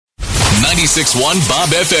96.1 Bob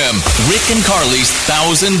FM. Rick and Carly's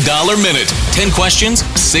 $1,000 Minute. 10 questions,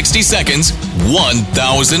 60 seconds,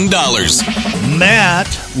 $1,000. Matt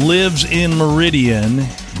lives in Meridian.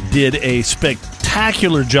 Did a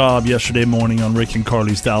spectacular job yesterday morning on Rick and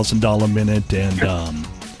Carly's $1,000 Minute, and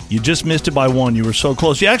you just missed it by one. You were so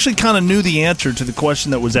close. You actually kind of knew the answer to the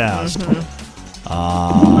question that was asked,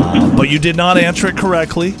 but you did not answer it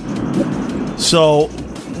correctly. So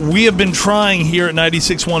we have been trying here at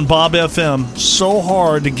 96.1 Bob FM so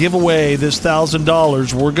hard to give away this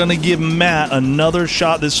 $1,000. We're going to give Matt another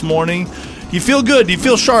shot this morning. You feel good? Do you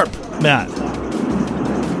feel sharp, Matt?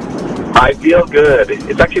 I feel good.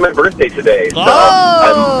 It's actually my birthday today, so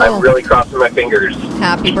I'm really crossing my fingers.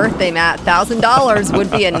 Happy birthday, Matt. $1,000 would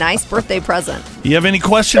be a nice birthday present. You have any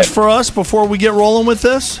questions for us before we get rolling with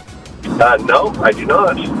this? No, I do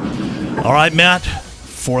not. All right, Matt.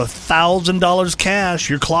 For $1,000 cash,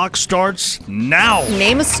 your clock starts now.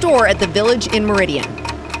 Name a store at the Village in Meridian.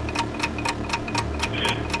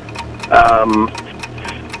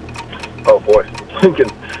 Oh boy, thinking.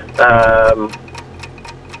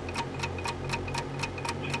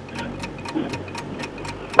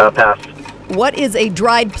 Pass. What is a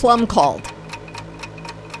dried plum called?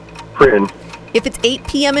 Prune. If it's 8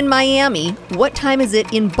 p.m. in Miami, what time is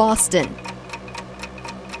it in Boston?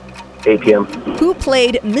 8 p.m. Who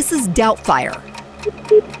played Mrs. Doubtfire?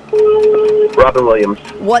 Robin Williams.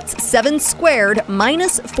 What's 7 squared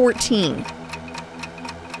minus 14?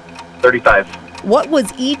 35. What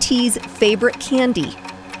was E.T.'s favorite candy?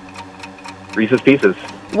 Reese's Pieces.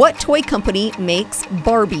 What toy company makes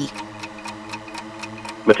Barbie?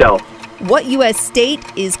 Mattel. What U.S. state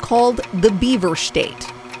is called the Beaver State?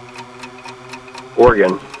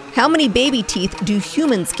 Oregon. How many baby teeth do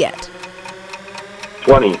humans get?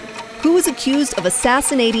 20. Who is accused of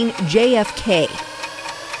assassinating JFK?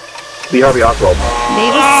 Lee Harvey Oswald.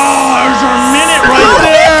 There's our minute right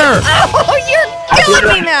there. Oh, you're killing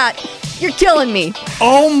me, Matt. You're killing me.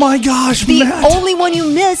 Oh, my gosh, The Matt. only one you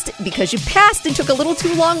missed, because you passed and took a little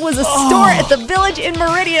too long, was a store at the Village in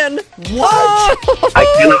Meridian. What? I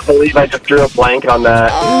cannot believe I just drew a blank on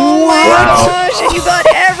that. Oh, my Wow. gosh. And you got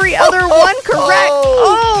every other one correct.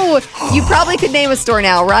 Oh, you probably could name a store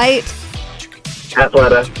now, right?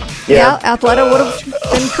 Athleta. Yeah, Athleta would have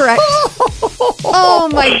been correct. Oh,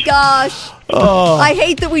 my gosh. Oh. I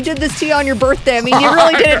hate that we did this to you on your birthday. I mean, you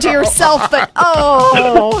really did it to yourself, but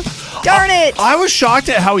oh, darn it. I was shocked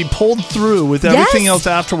at how he pulled through with everything else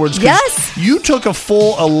afterwards. 'Cause Yes. you took a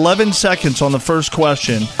full 11 seconds on the first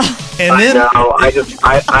question. And then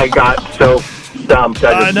I got so stumped.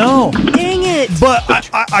 I know. Dang it. But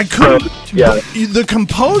I couldn't. Yeah. The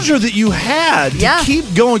composure that you had to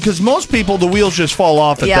keep going, because most people, the wheels just fall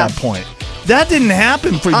off at that point. That didn't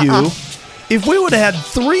happen for you. If we would have had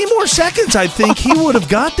 3 more seconds, I think he would have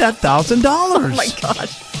got that $1,000. Oh, my gosh.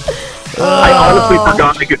 I honestly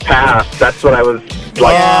forgot I could pass. That's what I was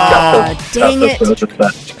like. Dang it.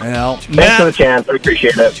 Well, Thanks Matt, for the chance. I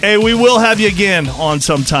appreciate it. hey, we will have you again on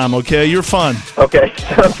sometime, okay? You're fun. Okay,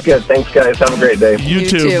 sounds good. Thanks, guys. Have a great day. You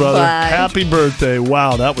too, brother. Bye. Happy birthday.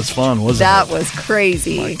 Wow, that was fun, wasn't That it? was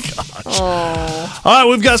crazy. My gosh. Oh. All right,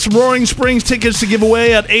 we've got some Roaring Springs tickets to give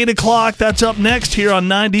away at 8 o'clock. That's up next here on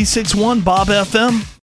 96.1 Bob FM.